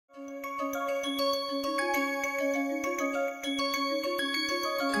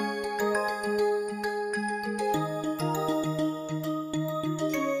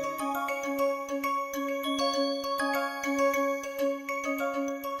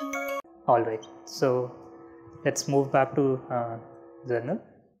All right, so let's move back to journal.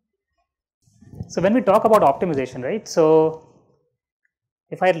 So when we talk about optimization, right, so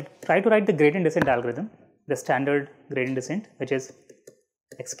if I try to write the gradient descent algorithm, the standard gradient descent, which is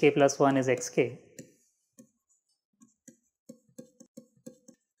xk plus 1 is xk,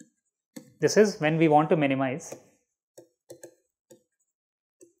 this is when we want to minimize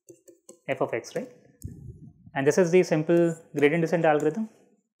f of x, right, and this is the simple gradient descent algorithm.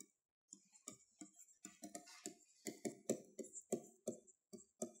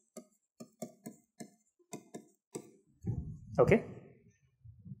 Okay.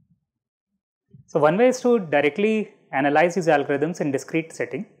 So one way is to directly analyze these algorithms in discrete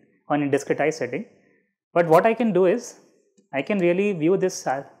setting or in discretized setting, but what I can do is I can really view this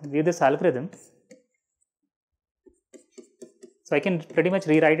algorithm. So I can pretty much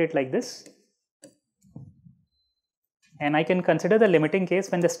rewrite it like this, and I can consider the limiting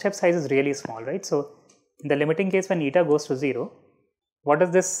case when the step size is really small, right. So in the limiting case when eta goes to 0, what does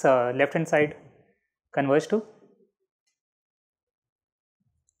this left hand side converge to?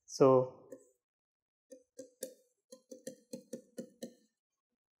 So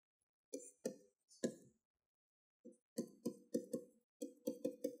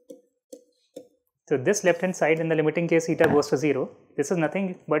this left hand side in the limiting case eta goes to 0, this is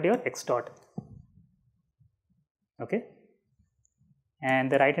nothing but your x dot, okay,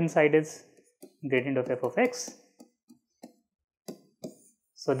 and the right hand side is gradient of f of x.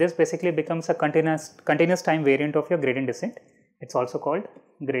 So this basically becomes a continuous time variant of your gradient descent. It's also called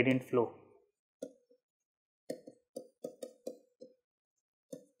gradient flow.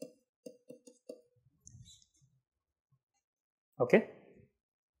 Okay.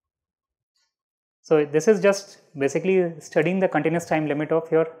 So this is just basically studying the continuous time limit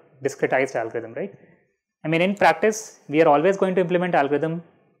of your discretized algorithm, right? I mean, in practice, we are always going to implement algorithm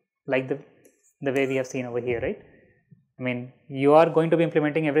like the way we have seen over here, right? I mean, you are going to be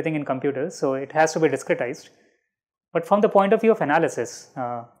implementing everything in computers, so it has to be discretized. But from the point of view of analysis,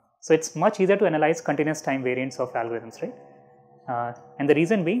 so it's much easier to analyze continuous time variants of algorithms, right? And the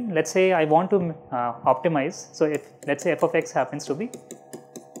reason being, let's say I want to optimize. So if let's say f of x happens to be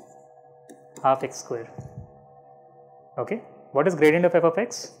half x square. Okay, what is gradient of f of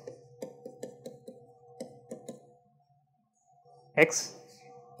x? X.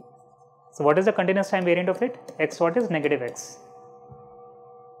 So what is the continuous time variant of it? X dot is negative x.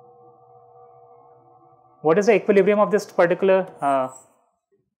 What is the equilibrium of this particular?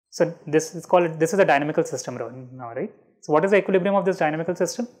 So this is a dynamical system now, right? So what is the equilibrium of this dynamical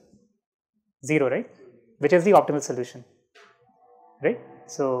system? 0, right? Which is the optimal solution, right?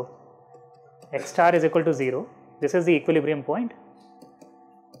 So x star is equal to 0. This is the equilibrium point.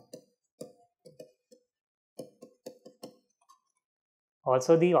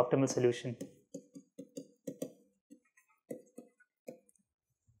 Also the optimal solution.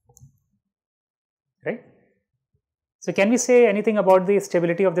 Right? So can we say anything about the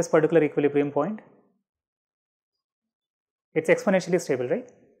stability of this particular equilibrium point? It's exponentially stable,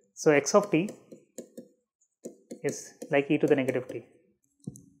 right? So x of t is like e to the negative t,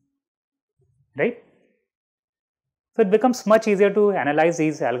 right? So it becomes much easier to analyze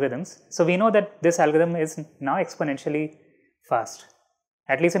these algorithms. So we know that this algorithm is now exponentially fast,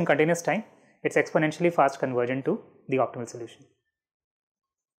 at least in continuous time. It's exponentially fast convergent to the optimal solution.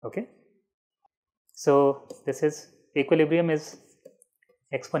 Okay. So this is equilibrium is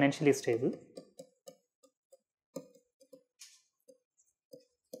exponentially stable.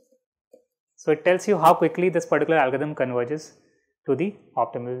 So it tells you how quickly this particular algorithm converges to the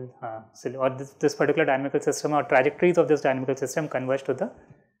optimal or this particular dynamical system, or trajectories of this dynamical system converge to the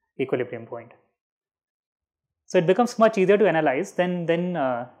equilibrium point. So it becomes much easier to analyze than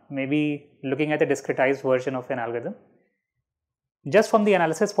maybe looking at the discretized version of an algorithm. Just from the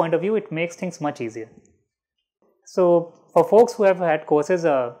analysis point of view, it makes things much easier. So for folks who have had courses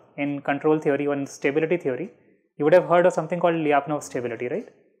in control theory or in stability theory, you would have heard of something called Lyapunov stability, right?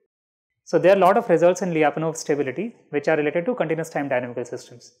 So there are a lot of results in Lyapunov stability which are related to continuous time dynamical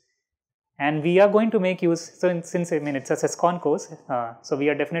systems, and we are going to make use. So since it's a SysCon course, so we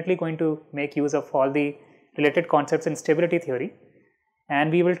are definitely going to make use of all the related concepts in stability theory,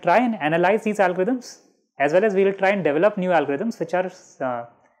 and we will try and analyze these algorithms, as well as we will try and develop new algorithms which are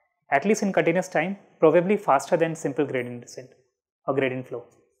at least in continuous time probably faster than simple gradient descent or gradient flow.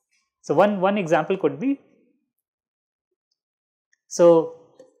 So one example could be, so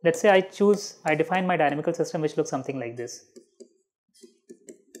let's say I define my dynamical system which looks something like this,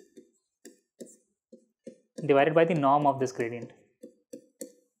 divided by the norm of this gradient.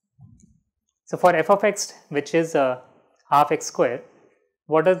 So for f of x, which is half x square,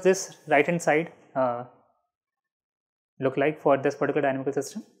 what does this right hand side look like for this particular dynamical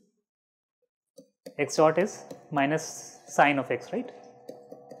system? X dot is minus sine of x, right?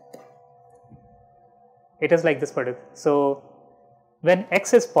 It is like this particular. So when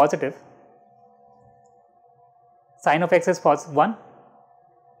x is positive, sine of x is 1.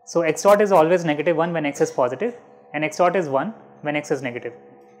 So x dot is always negative 1 when x is positive, and x dot is 1 when x is negative,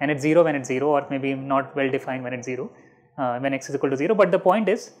 and it's 0 when it's 0, or maybe not well defined when it's 0, when x is equal to 0. But the point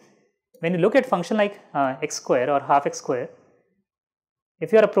is, when you look at function like x square or half x square,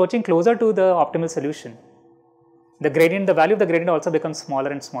 if you are approaching closer to the optimal solution, the gradient, the value of the gradient also becomes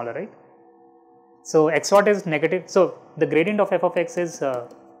smaller and smaller, right? So x dot is negative. So the gradient of f of x is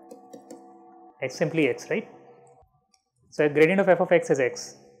simply x, right? So gradient of f of x is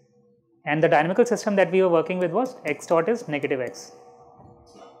x, and the dynamical system that we were working with was x dot is negative x.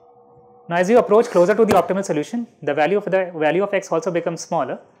 Now, as you approach closer to the optimal solution, the value of x also becomes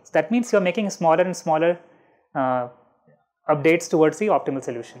smaller. So that means you are making smaller and smaller updates towards the optimal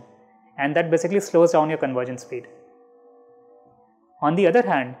solution, and that basically slows down your convergence speed. On the other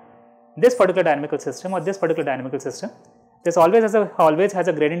hand, this particular dynamical system this always has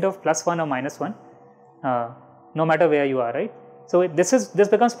a gradient of +1 or -1, no matter where you are, right? So this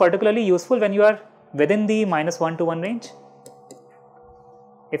becomes particularly useful when you are within the -1 to 1 range.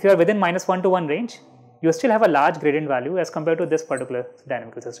 If you are within -1 to 1 range, you still have a large gradient value as compared to this particular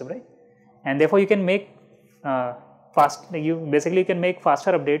dynamical system, right? And therefore you can make you can make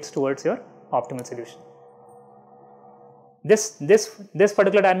faster updates towards your optimal solution. This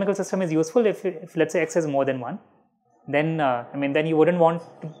particular dynamical system is useful if let's say x is more than 1, then then you wouldn't want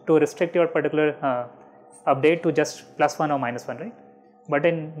to restrict your particular update to just +1 or -1, right?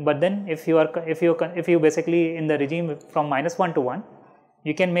 But then if you basically in the regime from -1 to 1,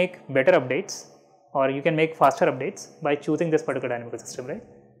 you can make better updates, or you can make faster updates by choosing this particular dynamical system, right?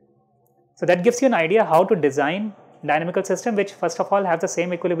 So that gives you an idea how to design dynamical system which first of all has the same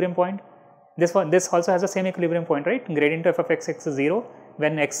equilibrium point. This also has the same equilibrium point, right? Gradient of f of x is 0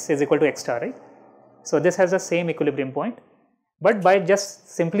 when x is equal to x star, right? So this has the same equilibrium point, but by just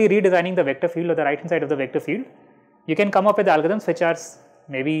simply redesigning the vector field or the right hand side of the vector field, you can come up with algorithms which are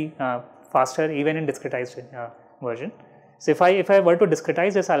maybe faster even in discretized version. So if I were to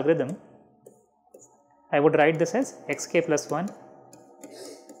discretize this algorithm, I would write this as xk plus 1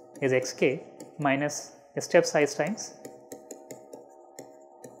 is xk minus step size times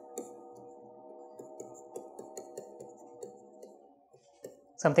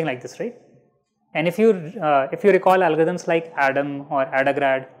something like this, right? And if you recall algorithms like ADAM or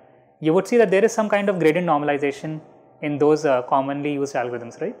ADAGRAD, you would see that there is some kind of gradient normalization in those commonly used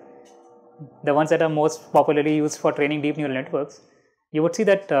algorithms, right? The ones that are most popularly used for training deep neural networks, you would see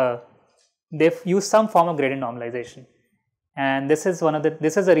that they've used some form of gradient normalization, and this is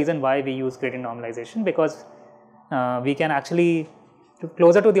the reason why we use gradient normalization, because we can actually,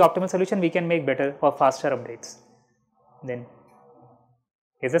 closer to the optimal solution, we can make better or faster updates. Then,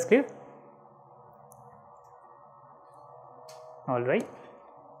 is this clear? All right.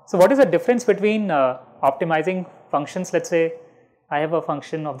 So what is the difference between optimizing functions? Let's say I have a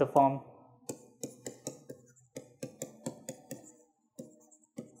function of the form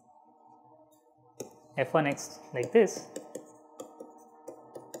f1x like this,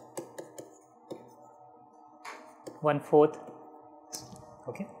 1/4.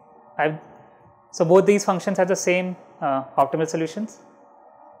 Okay. So both these functions have the same optimal solutions,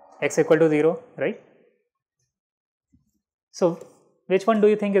 x equal to 0, right? So which one do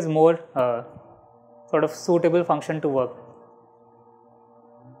you think is more sort of suitable function to work?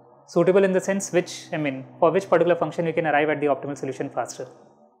 Suitable in the sense for which particular function you can arrive at the optimal solution faster?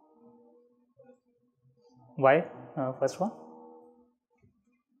 Why? First one?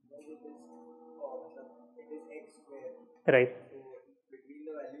 Right.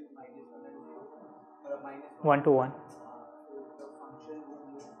 1 to 1.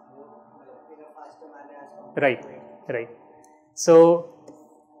 Right. Right. So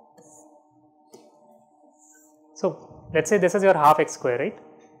let's say this is your half x square, right?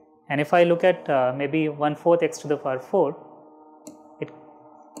 And if I look at maybe 1/4 x to the power 4, it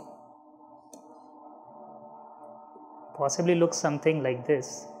possibly looks something like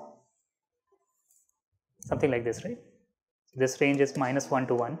this. Something like this, right? This range is -1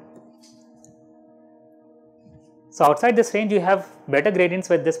 to 1. So outside this range, you have better gradients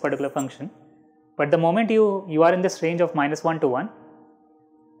with this particular function. But the moment you are in this range of -1 to 1,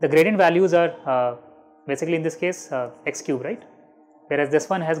 the gradient values are basically in this case x cube, right? Whereas this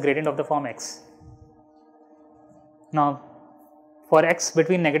one has gradient of the form x. Now, for x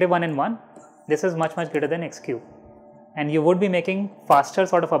between -1 and 1, this is much greater than x cube. and you would be making faster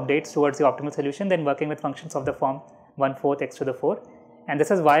sort of updates towards the optimal solution than working with functions of the form 1/4 x to the 4. And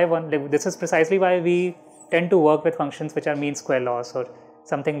this is why this is precisely why we tend to work with functions which are mean square laws or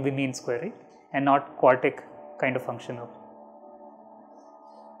something we mean square, right? And not quartic kind of function,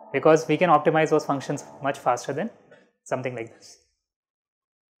 because we can optimize those functions much faster than something like this.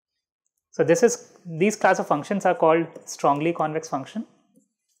 So these class of functions are called strongly convex function.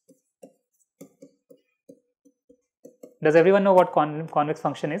 Does everyone know what convex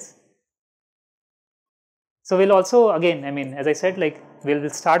function is? So we'll also, again, I mean, as I said, like we'll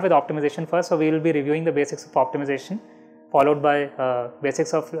start with optimization first. So we will be reviewing the basics of optimization, followed by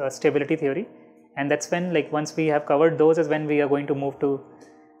basics of stability theory, and that's when, like, once we have covered those, is when we are going to move to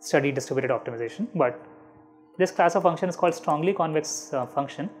study distributed optimization. But this class of function is called strongly convex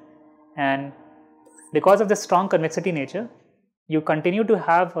function, and because of the strong convexity nature, you continue to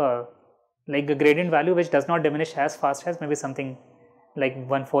have like a gradient value which does not diminish as fast as maybe something like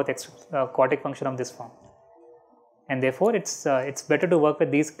 1/4 x quartic function of this form. And therefore, it's better to work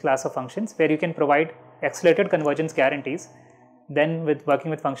with these class of functions where you can provide accelerated convergence guarantees than with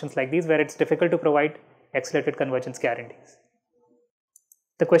working with functions like these where it's difficult to provide accelerated convergence guarantees.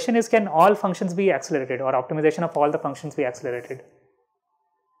 The question is, can all functions be accelerated, or optimization of all the functions be accelerated?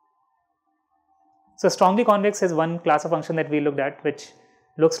 So strongly convex is one class of function that we looked at, which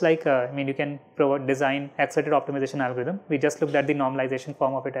looks like, I mean, you can design accelerated optimization algorithm. We just looked at the normalization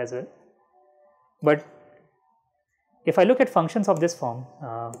form of it as well. But if I look at functions of this form,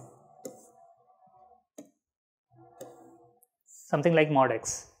 something like mod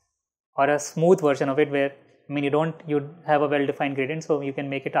x, or a smooth version of it where, I mean, you have a well-defined gradient, so you can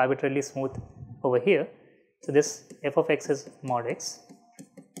make it arbitrarily smooth over here. So this f of x is mod x.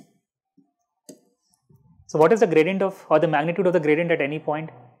 So what is the gradient of, or the magnitude of the gradient at any point?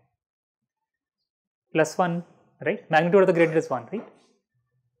 +1, right? Magnitude of the gradient is 1, right?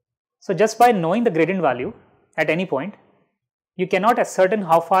 So just by knowing the gradient value at any point, you cannot ascertain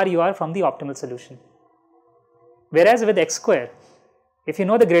how far you are from the optimal solution. Whereas with x square, if you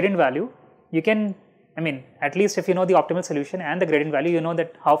know the gradient value, you can, I mean, at least if you know the optimal solution and the gradient value, you know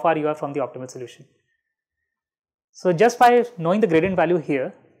that how far you are from the optimal solution. So just by knowing the gradient value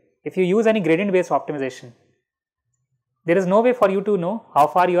here, if you use any gradient based optimization, there is no way for you to know how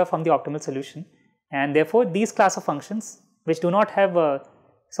far you are from the optimal solution, and therefore these class of functions which do not have a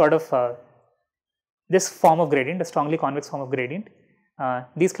sort of this form of gradient, a strongly convex form of gradient,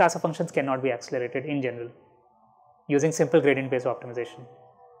 these class of functions cannot be accelerated in general using simple gradient based optimization.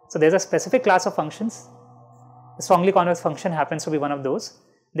 So there is a specific class of functions. The strongly convex function happens to be one of those.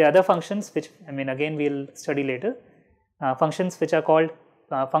 The other functions, which, I mean, again we will study later, functions which are called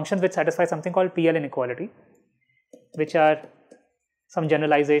functions which satisfy something called PL inequality, which are some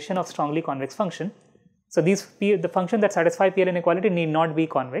generalization of strongly convex function. So the functions that satisfy PL inequality need not be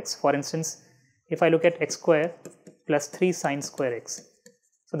convex. For instance, if I look at x square plus 3 sine square x,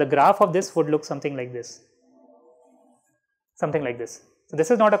 so the graph of this would look something like this, something like this. So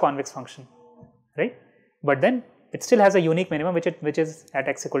this is not a convex function, right? But then it still has a unique minimum which is at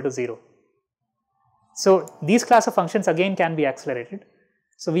x equal to 0. So these class of functions again can be accelerated.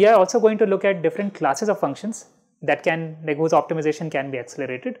 So we are also going to look at different classes of functions that can, like, whose optimization can be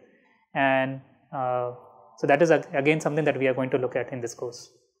accelerated, and so that is again something that we are going to look at in this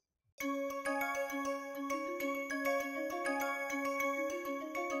course.